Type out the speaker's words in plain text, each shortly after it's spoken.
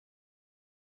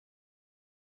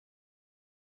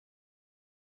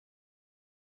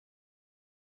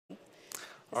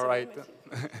All right.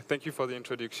 Thank you for the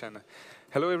introduction.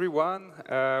 Hello, everyone.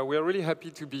 We are really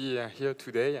happy to be here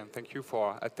today, and thank you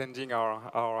for attending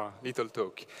our little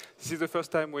talk. This is the first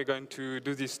time we're going to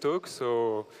do this talk,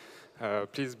 so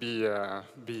please be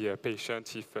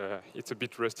patient if it's a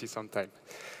bit rusty sometimes.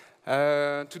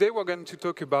 Today, we're going to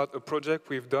talk about a project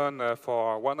we've done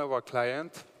for one of our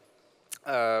clients,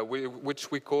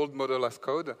 which we called Model as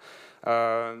Code.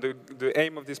 The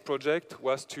aim of this project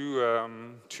was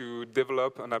to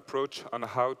develop an approach on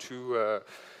how to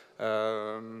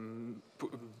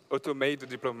automate the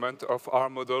deployment of our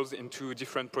models into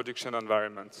different production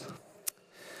environments.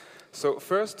 So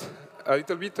first, a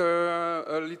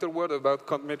little word about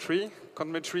complementary.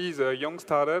 Complementary is a young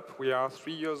startup. We are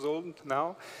 3 years old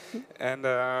now, and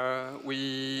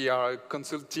we are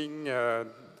consulting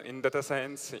in data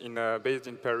science based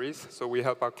in Paris. So we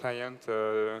help our client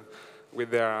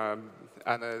with their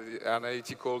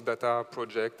analytical data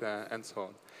project and so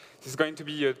on. This is going to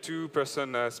be a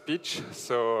two-person speech.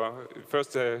 So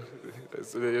first,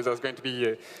 there's going to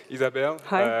be Isabelle,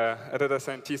 a data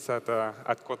scientist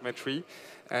at complementary,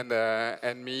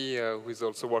 and me, who is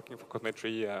also working for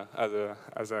complementary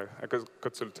as a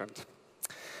consultant.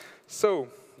 So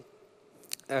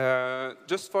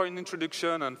just for an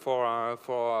introduction and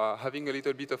for having a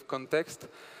little bit of context,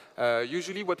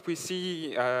 usually what we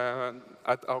see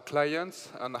at our clients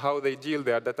and how they deal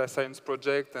their data science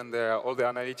project and all their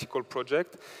analytical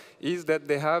project is that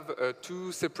they have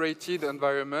two separated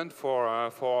environments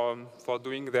for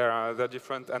doing their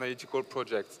different analytical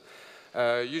projects.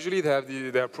 Usually they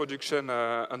have their production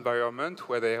environment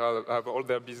where they have all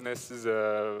their businesses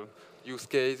use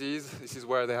cases. This is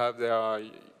where they have their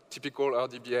typical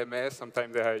RDBMS.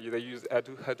 Sometimes they use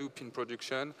Hadoop in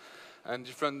production, and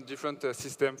different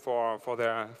systems for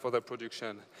their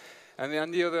production. And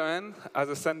on the other hand, as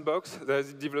a sandbox,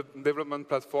 there's a development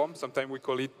platform. Sometimes we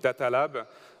call it data lab.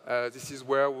 This is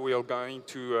where we are going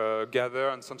to gather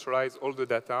and centralize all the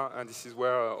data, and this is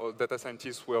where all data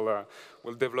scientists will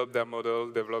develop their model,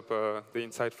 develop the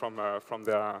insight from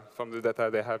the data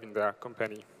they have in their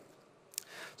company.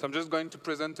 So I'm just going to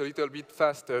present a little bit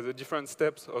fast the different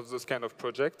steps of those kind of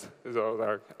projects. These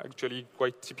are actually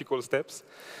quite typical steps.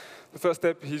 The first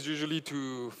step is usually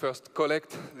to first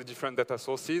collect the different data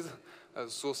sources.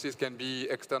 Sources can be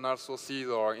external sources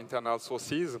or internal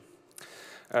sources.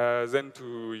 Then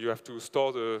you have to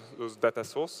store those data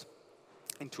sources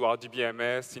into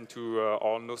RDBMS, into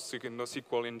our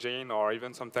NoSQL engine, or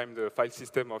even sometimes the file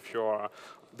system of your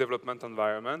development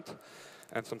environment,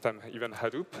 and sometimes even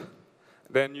Hadoop.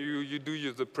 Then you do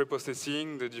use the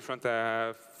pre-processing, the different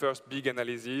first big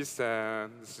analysis.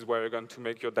 This is where you're going to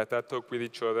make your data talk with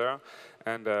each other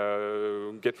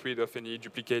and get rid of any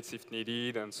duplicates if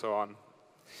needed, and so on.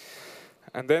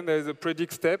 And then there's a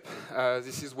predict step.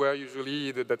 This is where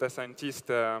usually the data scientists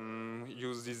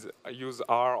use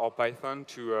R or Python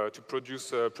to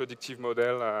produce a predictive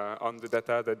model on the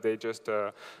data that they just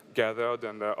gathered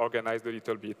and organized a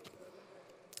little bit.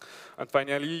 And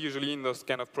finally, usually in those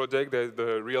kind of projects, there's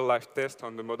the real-life test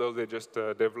on the model they just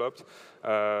developed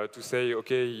to say,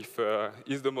 okay,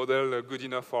 is the model good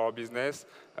enough for our business?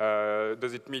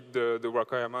 Does it meet the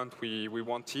requirement we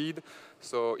wanted?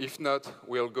 So if not,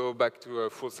 we'll go back to a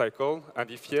full cycle.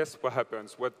 And if yes, what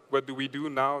happens? What do we do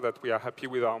now that we are happy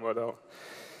with our model?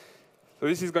 So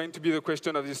this is going to be the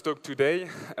question of this talk today.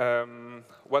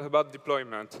 What about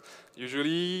deployment?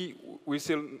 Usually, we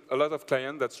see a lot of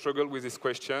clients that struggle with this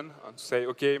question and say,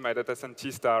 OK, my data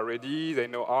scientists are ready. They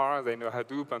know R, they know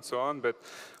Hadoop, and so on. But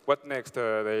what next?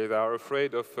 They are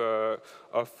afraid of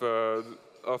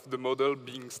the model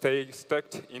being stuck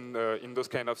in those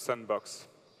kind of sandbox.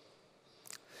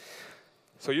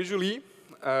 So usually,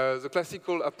 the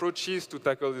classical approaches to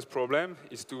tackle this problem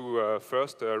is to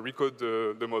first recode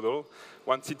the model.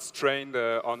 Once it's trained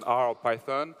on R or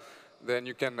Python, then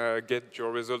you can get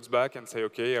your results back and say,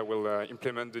 OK, I will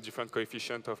implement the different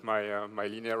coefficient of my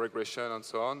linear regression and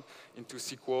so on into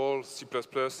SQL, C++,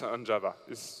 and Java.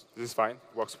 This is fine.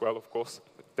 Works well, of course.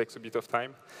 It takes a bit of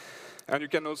time. And you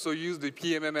can also use the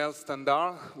PMML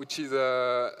standard, which is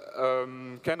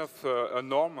kind of a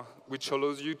norm which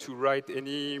allows you to write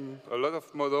a lot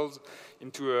of models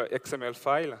into an XML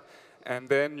file. And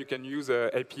then you can use an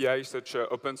API such as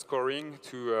open scoring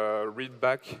to read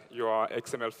back your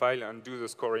XML file and do the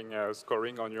scoring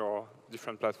on your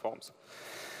different platforms.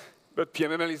 But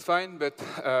PMML is fine, but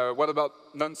what about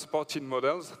non-supported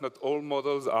models? Not all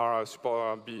models are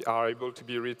able to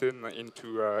be written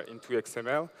into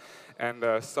XML.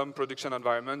 And some production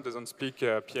environment doesn't speak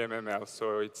PMML,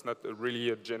 so it's not really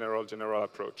a general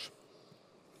approach.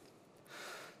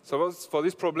 So for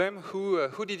this problem,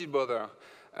 who did it bother?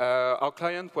 Our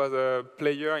client was a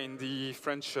player in the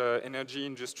French energy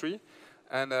industry,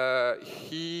 and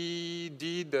he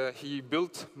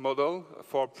built model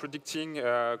for predicting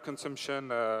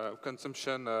consumption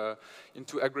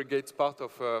into aggregate part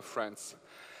of France.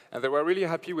 And they were really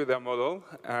happy with their model,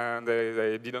 and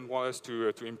they didn't want us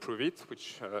to improve it,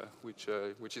 which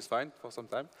is fine for some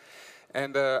time.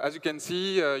 And as you can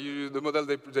see, the model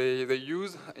they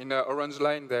use, in the orange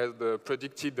line, there's the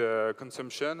predicted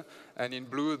consumption, and in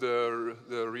blue, the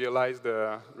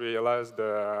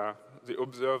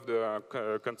observed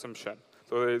consumption.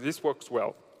 So this works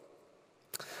well.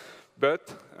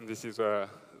 But, and this is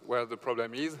where the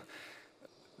problem is,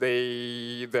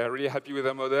 they're really happy with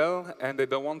the model, and they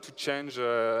don't want to change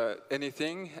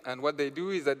anything. And what they do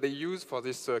is that they use, for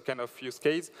this kind of use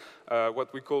case,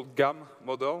 what we call GAM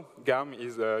model. GAM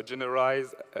is a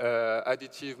generalized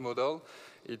additive model.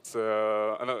 It's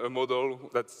a model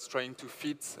that's trying to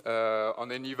fit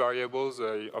on any variables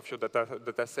of your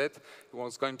data set.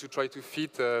 It's going to try to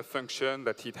fit a function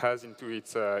that it has into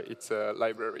its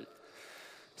library.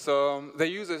 So they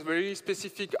use a very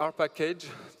specific R package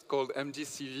called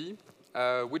MGCV,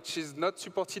 which is not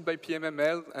supported by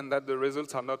PMML, and that the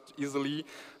results are not easily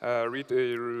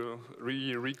recodable.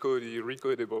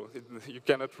 You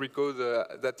cannot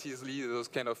recode that easily those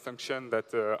kind of functions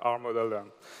that our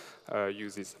model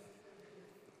uses.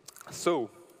 So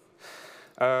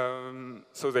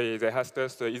they asked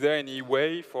us, is there any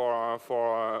way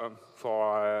to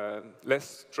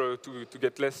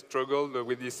get less struggle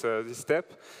with this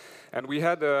step? And we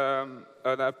had an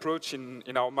approach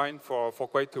in our mind for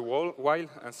quite a while,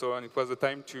 and it was the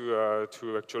time to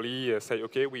actually say,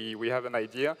 okay, we have an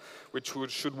idea which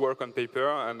should work on paper,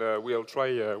 and we'll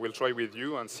try with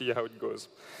you and see how it goes.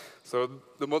 So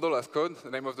the model as code,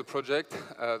 the name of the project,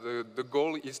 the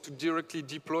goal is to directly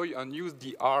deploy and use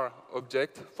the R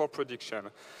object for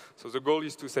prediction. So the goal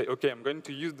is to say, okay, I'm going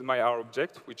to use my R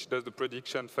object, which does the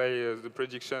prediction phase, the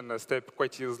prediction step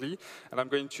quite easily, and I'm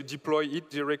going to deploy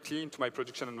it directly into my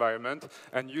production environment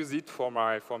and use it for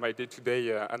my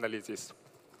day-to-day analysis.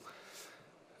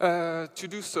 To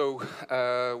do so,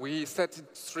 we set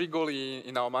 3 goals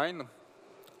in our mind.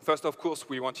 First, of course,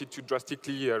 we wanted to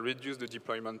drastically reduce the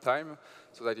deployment time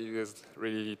so that it is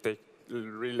really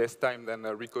less time than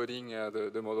recoding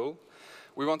the model.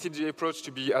 We wanted the approach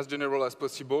to be as general as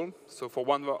possible. So for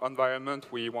one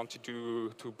environment, we wanted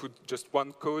to put just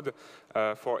one code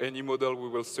for any model we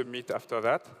will submit after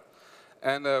that.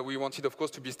 And we wanted, of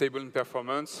course, to be stable in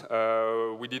performance.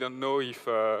 We didn't know if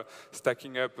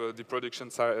stacking up the production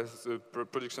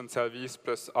service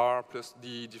plus R plus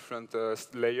the different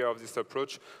layer of this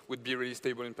approach would be really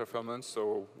stable in performance.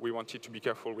 So we wanted to be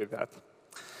careful with that.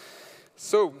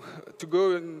 So to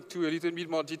go into a little bit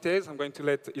more details, I'm going to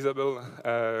let Isabelle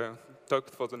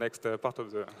talk for the next part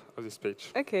of this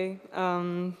page. Okay.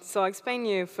 So I'll explain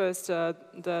you first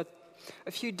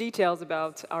a few details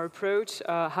about our approach,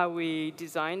 how we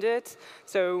designed it.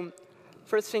 So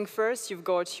first thing first, you've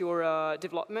got your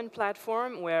development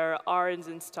platform where R is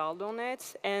installed on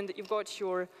it, and you've got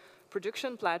your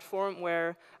production platform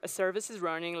where a service is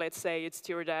running. Let's say it's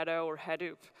Teradata or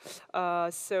Hadoop.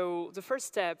 So the first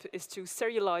step is to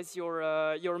serialize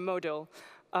your model.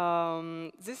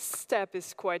 This step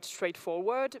is quite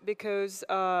straightforward because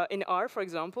in R, for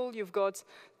example, you've got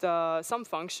some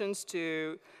functions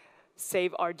to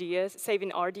save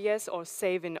in RDS or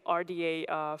save in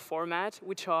RDA format,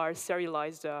 which are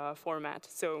serialized format.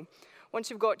 So once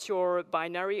you've got your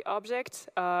binary object,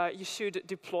 you should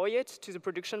deploy it to the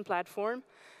production platform.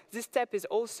 This step is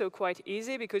also quite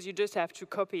easy because you just have to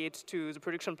copy it to the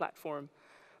production platform.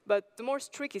 But the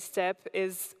most tricky step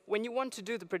is when you want to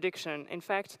do the prediction. In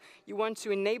fact, you want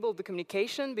to enable the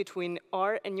communication between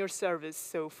R and your service.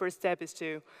 So first step is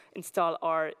to install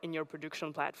R in your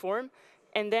production platform,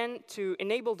 and then to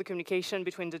enable the communication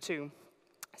between the two.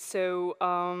 So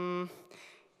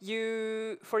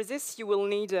for this, you will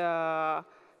need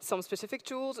some specific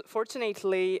tools.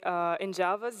 Fortunately, in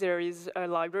Java, there is a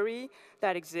library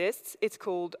that exists. It's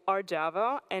called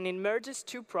RJava, and it merges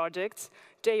 2 projects,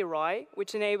 JRI,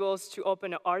 which enables to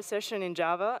open an R session in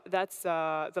Java. That's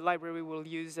the library we'll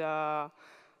use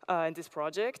in this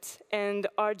project, and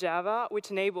RJava,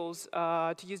 which enables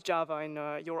to use Java in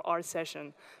your R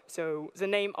session. So the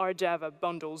name RJava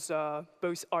bundles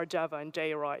both RJava and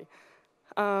JRI.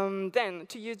 Then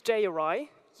to use JRI,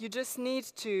 you just need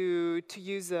to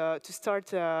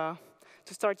start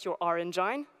your R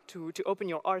engine to open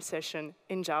your R session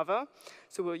in Java.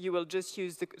 So you will just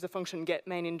use the function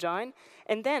getMainEngine,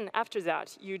 and then after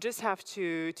that, you just have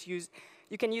to use.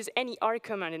 You can use any R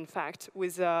command, in fact,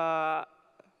 with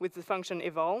the function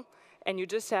eval, and you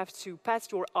just have to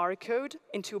pass your R code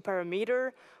into a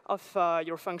parameter of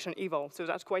your function eval. So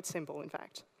that's quite simple, in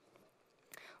fact.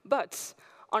 But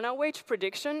on our way to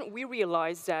prediction, we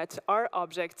realized that our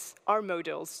objects, our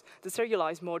models, the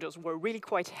serialized models, were really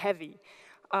quite heavy.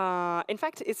 In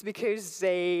fact, it's because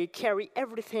they carry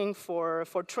everything for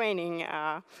training.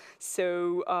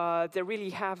 So they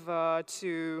really have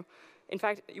to. In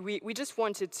fact, we just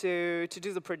wanted to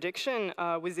do the prediction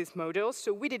with these models,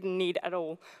 so we didn't need at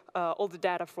all the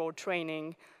data for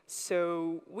training.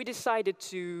 So we decided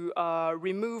to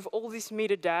remove all this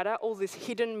metadata, all this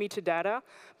hidden metadata,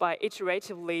 by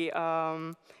iteratively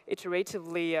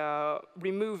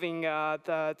removing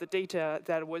the data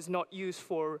that was not used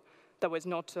for, that was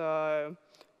not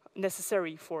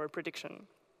necessary for prediction.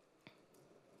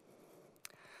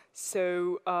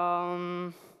 So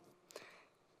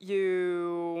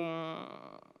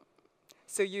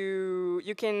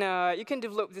you can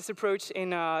develop this approach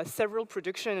in several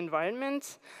production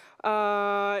environments.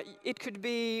 It could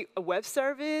be a web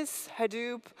service,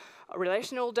 Hadoop, a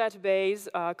relational database,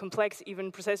 complex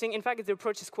event processing. In fact, the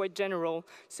approach is quite general.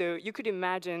 So you could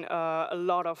imagine a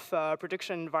lot of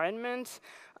production environments.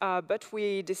 But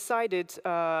we decided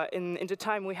in the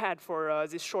time we had for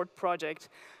this short project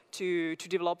to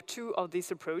develop two of these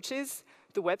approaches,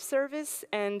 the web service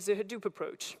and the Hadoop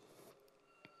approach.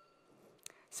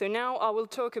 So now I will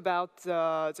talk about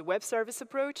the web service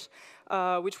approach,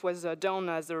 which was done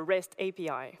as a REST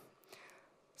API.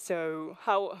 So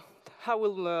how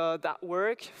will that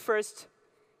work? First,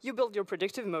 you build your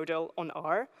predictive model on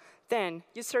R. Then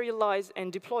you serialize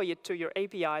and deploy it to your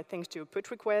API thanks to a put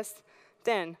request.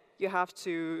 Then you have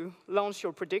to launch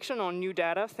your prediction on new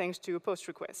data thanks to a post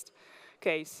request.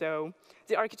 Okay, so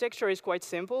the architecture is quite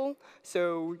simple.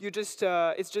 So you just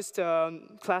it's just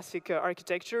classic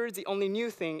architecture. The only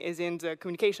new thing is in the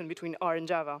communication between R and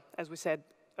Java, as we said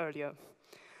earlier.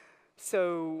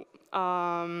 So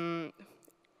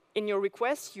in your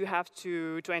request, you have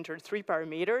to enter 3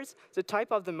 parameters. The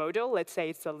type of the model, let's say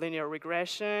it's a linear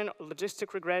regression, a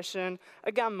logistic regression,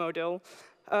 a GAM model.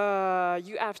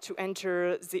 You have to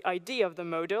enter the ID of the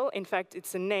model. In fact,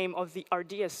 it's the name of the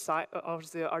RDS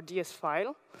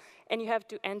file. And you have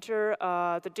to enter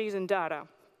the JSON data.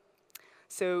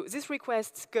 So this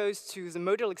request goes to the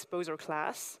model exposer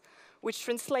class, which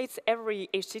translates every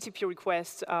HTTP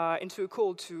request into a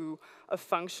call to a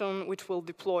function which will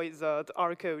deploy the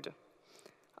R code.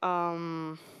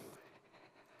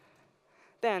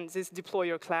 Then this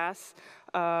deployer class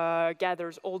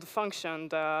gathers all the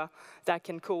functions that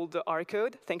can call the R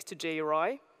code, thanks to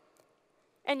JRI.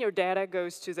 And your data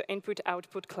goes to the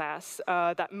input-output class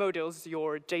that models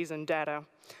your JSON data.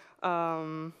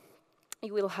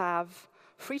 You will have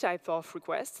 3 types of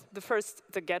requests. The first,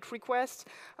 the GET request,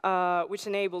 which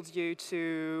enables you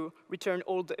to return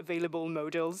all the available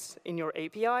models in your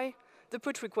API. The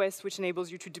PUT request, which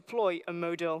enables you to deploy a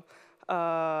model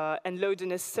and load the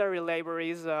necessary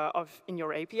libraries in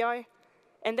your API.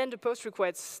 And then the POST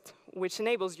request, which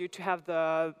enables you to have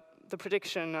the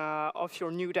prediction of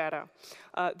your new data.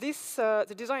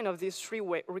 The design of these 3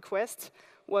 requests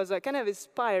was kind of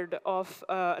inspired of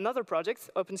another project,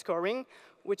 Open Scoring,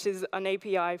 which is an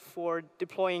API for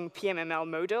deploying PMML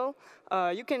model.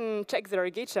 You can check their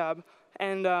GitHub,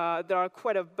 and there are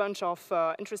quite a bunch of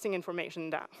interesting information in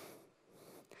that.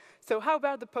 So how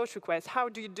about the post request? How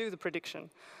do you do the prediction?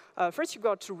 First, you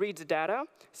got to read the data.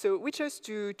 So we chose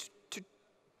to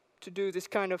do this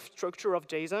kind of structure of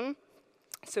JSON.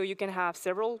 So you can have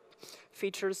several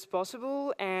features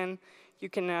possible, and you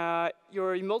can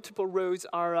your multiple rows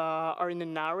are in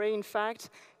an array, in fact.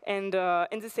 And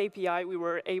in this API, we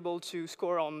were able to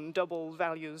score on double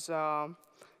values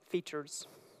features.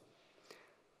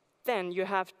 Then you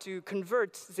have to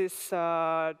convert this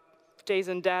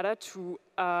JSON data to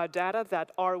data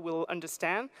that R will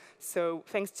understand. So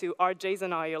thanks to our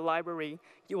JSON.io library,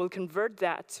 you will convert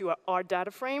that to a R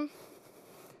data frame.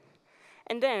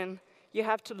 And then you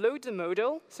have to load the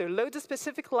model. So load the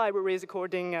specific libraries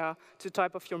according to the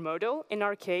type of your model. In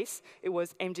our case, it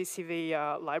was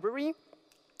MGCV library.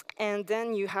 And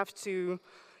then you have to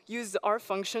use the R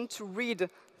function to read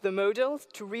the model,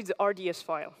 to read the RDS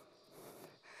file.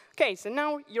 OK, so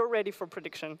now you're ready for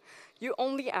prediction. You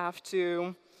only have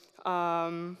to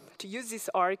use this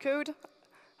R code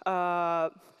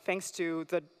thanks to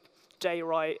the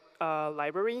JRI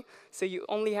library. So you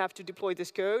only have to deploy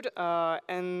this code.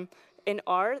 And in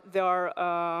R,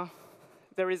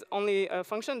 there is only a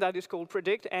function that is called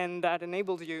predict, and that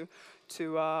enables you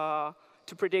to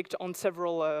predict on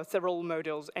several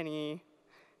models, any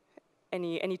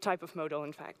type of model,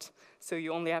 in fact. So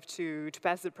you only have to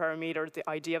pass the parameter, the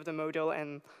ID of the model,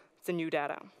 and the new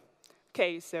data.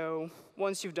 OK, so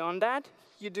once you've done that,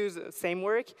 you do the same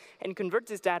work and convert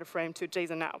this data frame to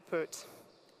JSON output.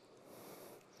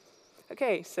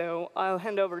 OK, so I'll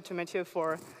hand over to Matthieu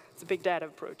for the big data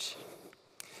approach.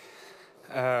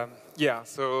 Yeah,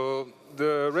 so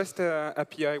the REST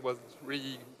API was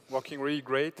working really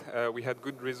great. We had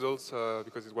good results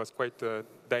because it was quite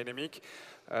dynamic.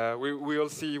 We'll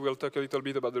talk a little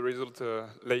bit about the result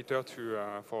later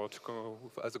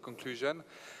as a conclusion.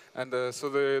 And so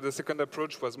the second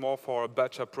approach was more for a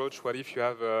batch approach. What if you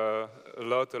have a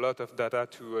lot of data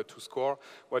to score?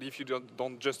 What if you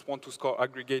don't just want to score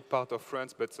aggregate part of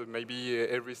France, but maybe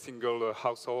every single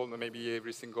household, maybe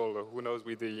every single, who knows,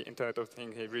 with the Internet of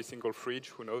Things, every single fridge,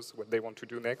 who knows what they want to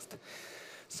do next.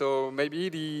 So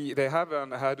maybe they have a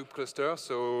Hadoop cluster,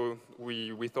 so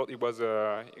we thought it was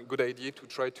a good idea to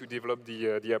try to develop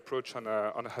the approach on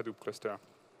a Hadoop cluster.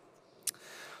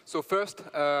 So first,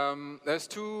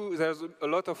 there's a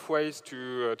lot of ways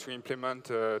to implement,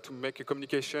 to make a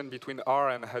communication between R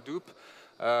and Hadoop.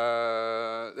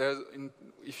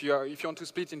 If you want to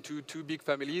split into two big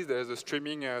families, there's a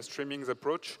streaming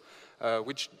approach,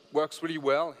 which works really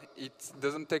well. It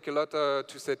doesn't take a lot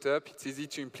to set up. It's easy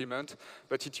to implement,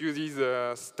 but it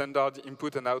uses standard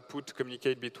input and output to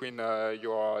communicate between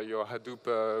your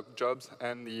Hadoop jobs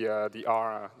and the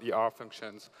R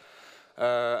functions.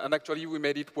 And actually, we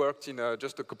made it work in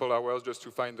just a couple hours just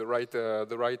to find the right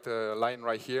line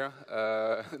right here,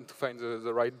 to find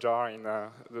the right jar in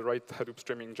the right Hadoop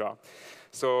streaming jar.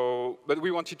 So, but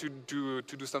we wanted to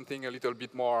do something a little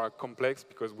bit more complex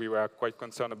because we were quite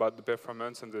concerned about the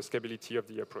performance and the scalability of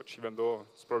the approach, even though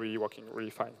it's probably working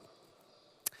really fine.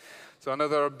 So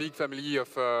another big family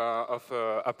of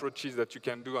approaches that you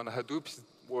can do on Hadoop is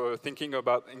thinking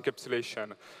about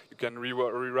encapsulation. You can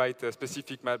rewrite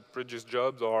specific MapReduce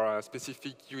jobs or a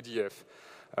specific UDF.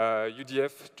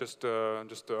 UDF, just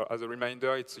as a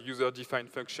reminder, it's a user-defined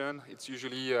function. It's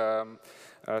usually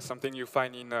something you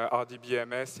find in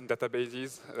RDBMS, in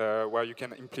databases, where you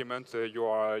can implement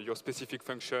your specific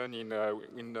function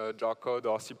in jar code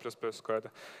or C++ code.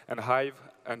 And Hive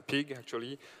and Pig,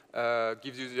 actually,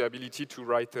 gives you the ability to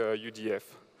write UDF.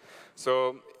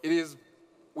 So it is,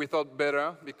 we thought,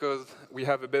 better because we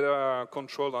have a better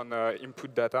control on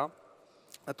input data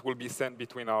that will be sent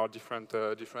between our different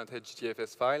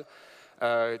HDFS files.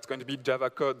 It's going to be Java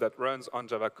code that runs on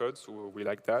Java code, so we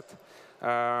like that.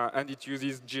 And it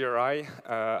uses GRI,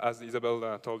 as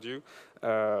Isabelle told you,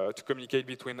 to communicate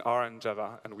between R and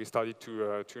Java. And we started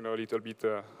to know a little bit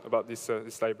about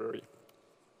this library.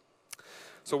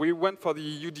 So we went for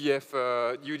the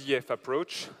UDF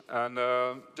approach, and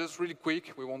just really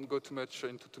quick, we won't go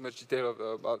into too much detail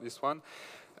about this one.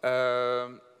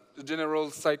 The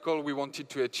general cycle we wanted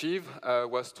to achieve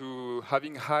was to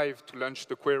having Hive to launch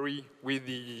the query with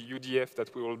the UDF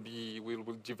that we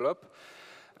will develop.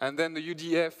 And then the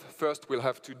UDF first will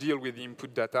have to deal with the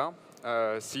input data,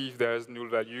 see if there's null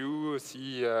value,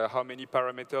 see how many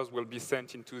parameters will be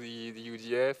sent into the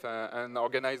UDF, and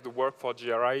organize the work for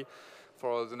GRI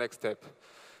for the next step.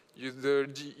 The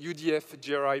UDF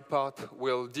GRI part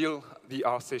will deal the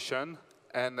R session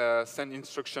and send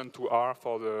instruction to R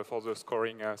for the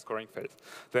scoring phase.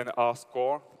 Then R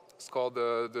score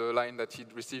the line that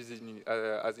it receives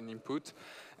as an input,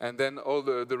 and then all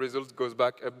the results goes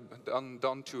back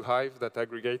down to Hive that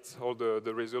aggregates all the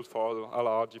results for all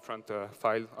our different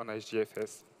files on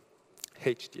HDFS.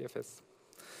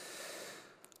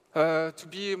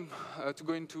 To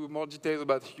go into more details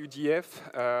about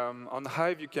UDF, on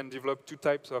Hive you can develop two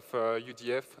types of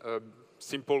UDF.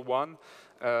 Simple one,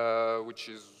 which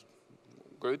is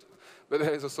good, but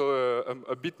there is also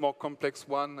a bit more complex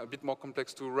one, a bit more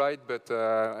complex to write, but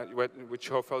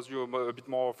which offers you a bit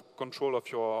more control of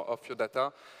your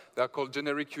data. They are called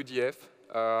generic UDF.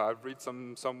 I've read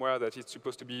somewhere that it's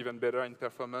supposed to be even better in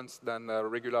performance than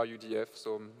regular UDF,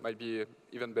 so might be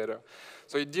even better.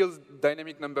 So it deals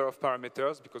dynamic number of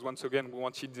parameters, because once again, we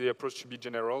wanted the approach to be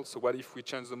general. So what if we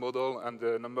change the model and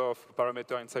the number of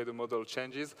parameters inside the model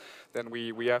changes? Then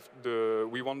we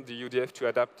want the UDF to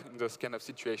adapt in this kind of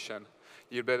situation.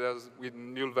 It better with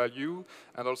null value,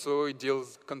 and also it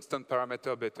deals constant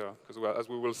parameter better, because as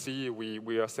we will see,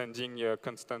 we are sending a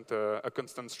constant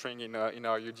string in our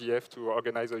UDF to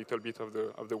organize a little bit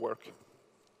of the work.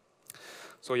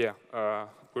 So yeah,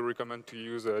 we recommend to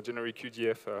use generic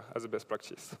UDF as a best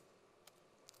practice.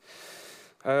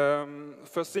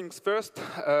 First things first,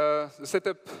 the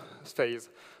setup phase.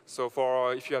 So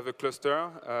if you have a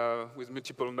cluster with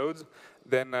multiple nodes,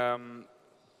 then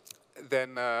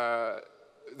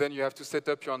then you have to set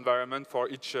up your environment for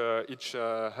each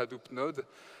Hadoop node.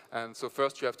 And so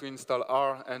first you have to install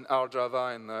R and R Java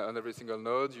on every single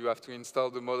node. You have to install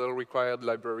the model required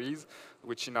libraries,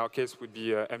 which in our case would be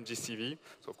MGCV.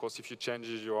 So of course, if you change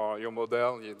your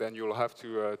model, then you'll have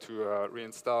to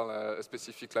reinstall a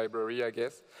specific library, I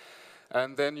guess.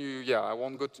 And then I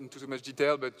won't go into too much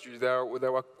detail, but there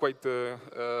were quite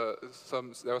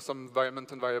some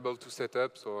environment and variable to set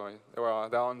up. So they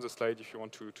are on the slide if you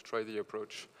want to try the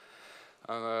approach.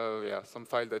 Some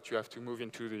file that you have to move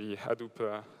into the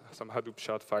Hadoop, some Hadoop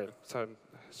shared file, some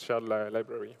shared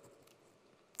library.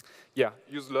 Yeah,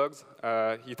 use logs.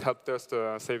 It helped us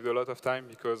save a lot of time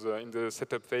because in the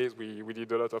setup phase we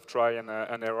did a lot of try and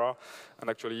error, and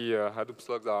actually Hadoop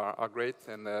logs are great,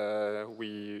 and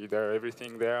they're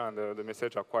everything there, and the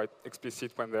message are quite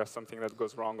explicit when there's something that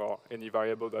goes wrong or any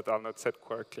variable that are not set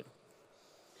correctly.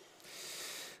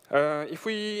 If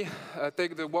we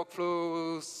take the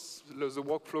classical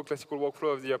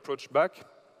workflow of the approach back,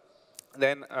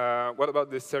 then what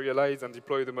about the serialize and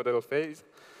deploy the model phase?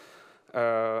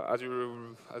 As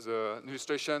an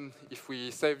illustration, if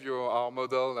we save our R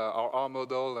model,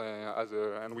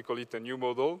 and we call it a new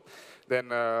model, then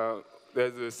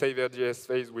there's a save RDS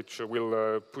phase which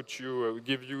will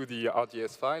give you the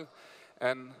RDS file,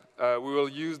 and we will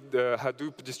use the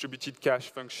Hadoop distributed cache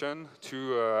function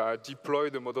to deploy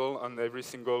the model on every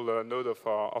single node of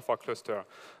our cluster.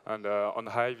 And on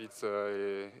Hive, it's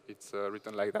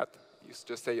written like that. You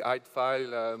just say hide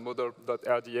file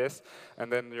model.rds,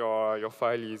 and then your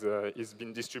file is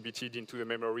being distributed into the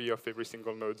memory of every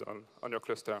single node on your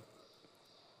cluster.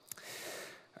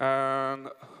 And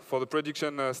for the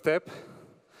prediction step,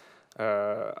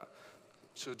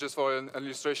 so just for an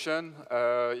illustration,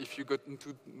 if you got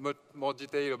into much more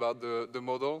detail about the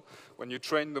model, when you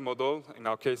train the model, in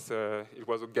our case, it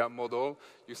was a GAM model,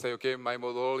 you say, okay, my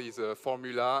model is a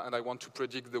formula, and I want to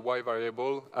predict the Y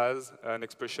variable as an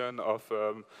expression of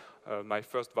my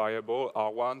first variable,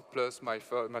 R1, plus my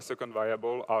second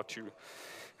variable, R2.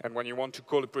 And when you want to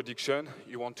call a prediction,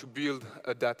 you want to build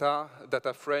a data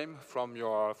frame from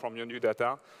your new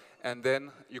data. And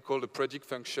then you call the predict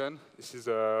function. This is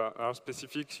our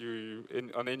specific.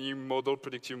 On any model,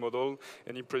 predictive model,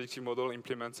 any predictive model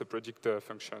implements a predict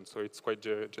function. So it's quite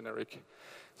generic.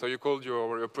 So you call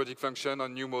your predict function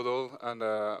on new model and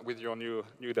with your new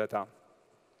data.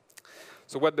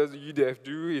 So what does the UDF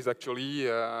do is actually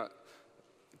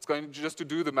it's going just to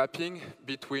do the mapping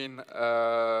between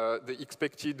the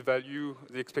expected value,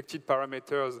 the expected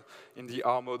parameters in the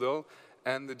R model,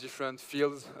 and the different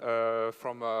fields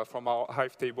from our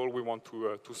Hive table we want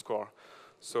to score.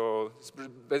 So it's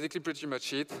basically pretty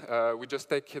much it. We just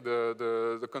take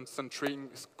the constant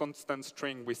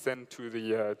string we send to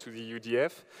the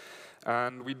UDF,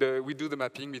 and we do the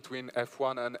mapping between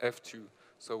F1 and F2.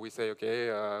 So we say, okay,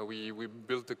 we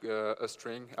built a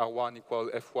string R1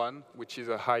 equal F1, which is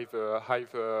a Hive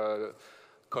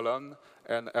column,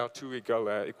 and R2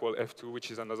 equal F2,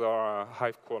 which is another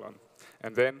Hive column.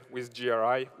 And then with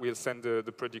GRI, we'll send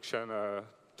the prediction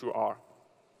to R.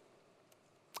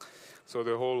 So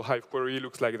the whole Hive query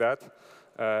looks like that.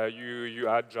 You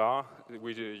add jar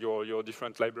with your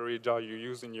different library jar you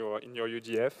use in your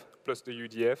UDF, plus the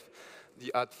UDF,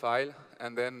 the add file,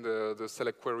 and then the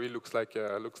select query looks like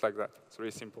that. It's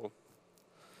very simple.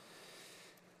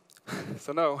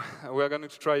 So now we are going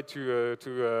to try to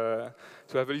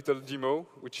have a little demo,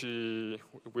 which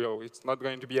it's not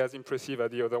going to be as impressive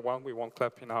as the other one. We won't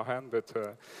clap in our hand, but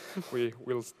we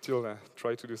will still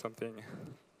try to do something.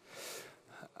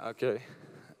 Okay.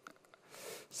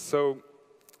 So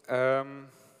I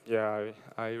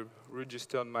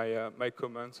registered my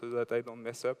comment so that I don't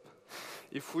mess up.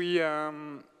 If we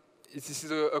this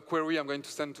is a query I'm going to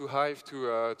send to Hive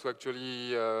to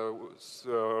actually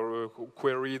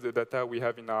query the data we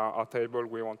have in our table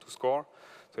we want to score.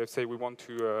 So let's say we want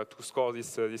to score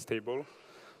this table.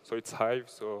 So it's Hive,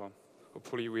 so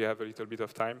hopefully we have a little bit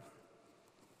of time.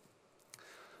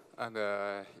 And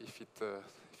if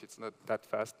it's not that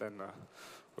fast, then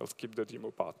we'll skip the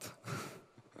demo part.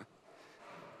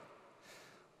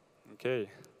 Okay.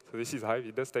 So this is Hive.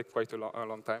 It does take quite a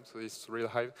long time. So this is real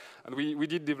Hive, and we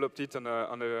did develop it on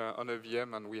a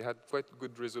VM, and we had quite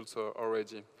good results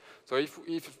already. So if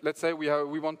let's say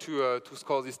we want to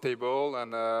score this table,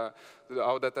 and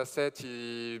our data set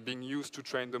is being used to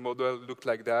train the model looked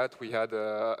like that. We had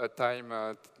a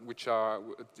time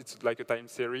it's like a time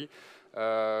series.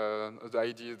 The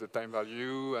ID is the time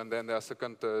value, and then there's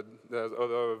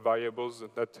other variables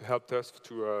that helped us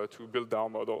to build our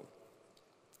model.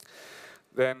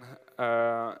 Then,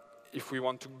 if we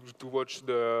want to watch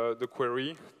the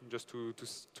query, just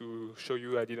to show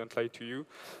you I didn't lie to you,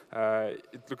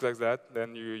 it looks like that.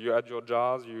 Then you add your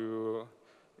jars,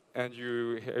 and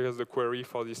here's the query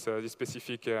for this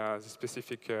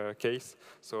specific case.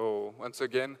 So once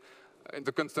again,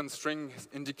 the constant string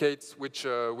indicates which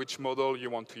model you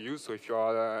want to use. So if you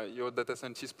are your data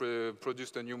scientist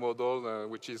produced a new model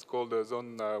which is called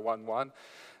zone 11,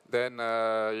 then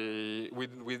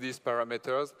with these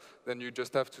parameters, then you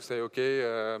just have to say,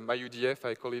 okay, my UDF,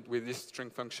 I call it with this string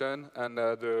function, and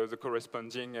the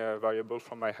corresponding variable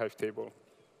from my Hive table.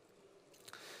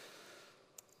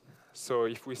 So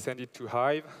if we send it to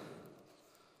Hive,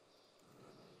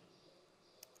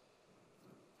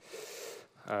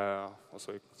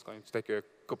 also it's going to take a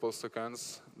couple of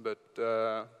seconds, but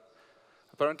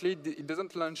apparently it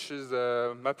doesn't launch his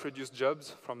MapReduce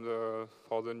jobs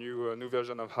for the new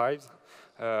version of Hive.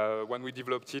 When we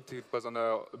developed it, it was on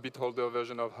a bit older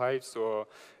version of Hive, so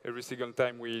every single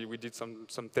time we did some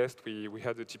tests, we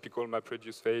had a typical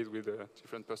MapReduce phase with a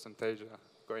different percentage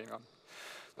going on.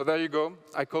 So there you go.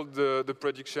 I called the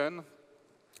prediction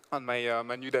on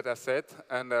my new data set,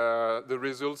 and the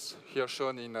results here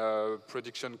shown in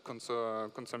prediction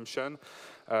consumption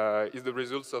is the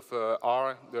results of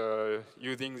R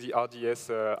using the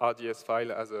RDS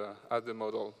file as the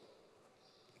model.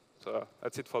 So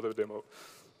that's it for the demo.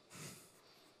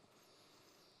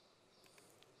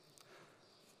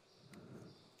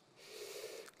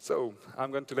 So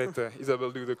I'm going to let Isabelle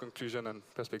do the conclusion and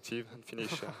perspective and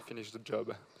finish the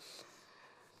job.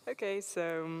 Okay,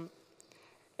 so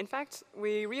in fact,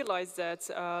 we realized that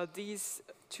these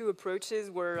two approaches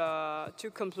were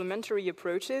two complementary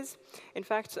approaches. In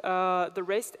fact, the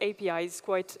REST API is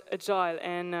quite agile,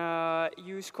 and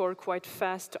you score quite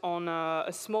fast on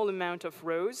a small amount of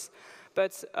rows.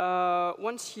 But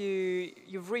once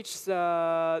you've reached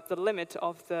the limit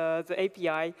of the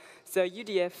API, the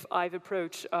UDF Hive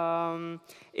approach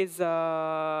is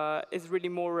really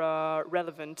more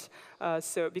relevant.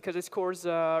 So because it scores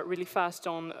really fast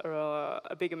on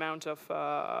a big amount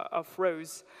of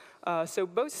rows. So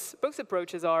both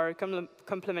approaches are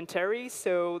complementary.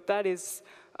 So that is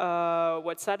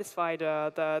what satisfied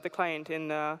the client in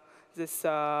this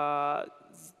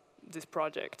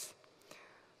project.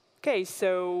 Okay,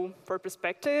 so for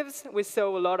perspectives, we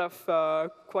saw a lot of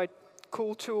quite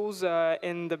cool tools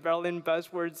in the Berlin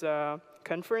Buzzwords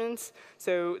conference.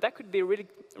 So that could be really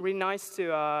nice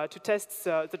to test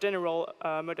the general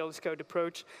model as code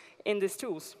approach in these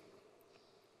tools.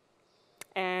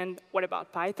 And what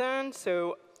about Python?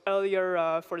 So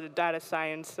earlier for the data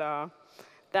science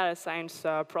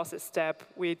process step,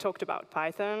 we talked about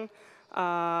Python.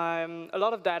 A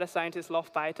lot of data scientists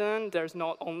love Python. There's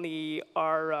not only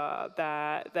R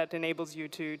that enables you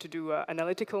to do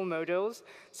analytical models.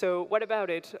 So what about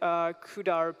it? Could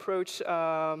our approach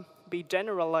be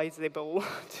generalizable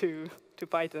to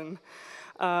Python?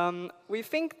 We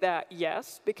think that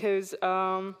yes, because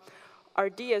our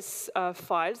DS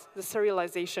files, the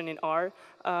serialization in R,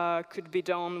 could be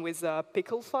done with a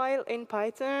pickle file in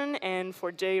Python. And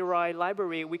for JRI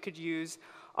library, we could use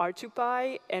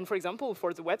R2Py, and for example,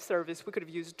 for the web service, we could have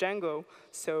used Django.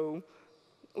 So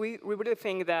we really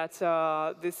think that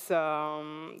this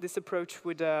approach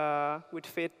would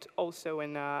fit also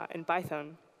in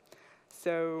Python.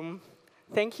 So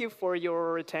thank you for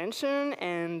your attention,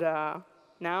 and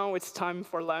now it's time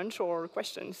for lunch or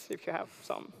questions if you have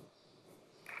some.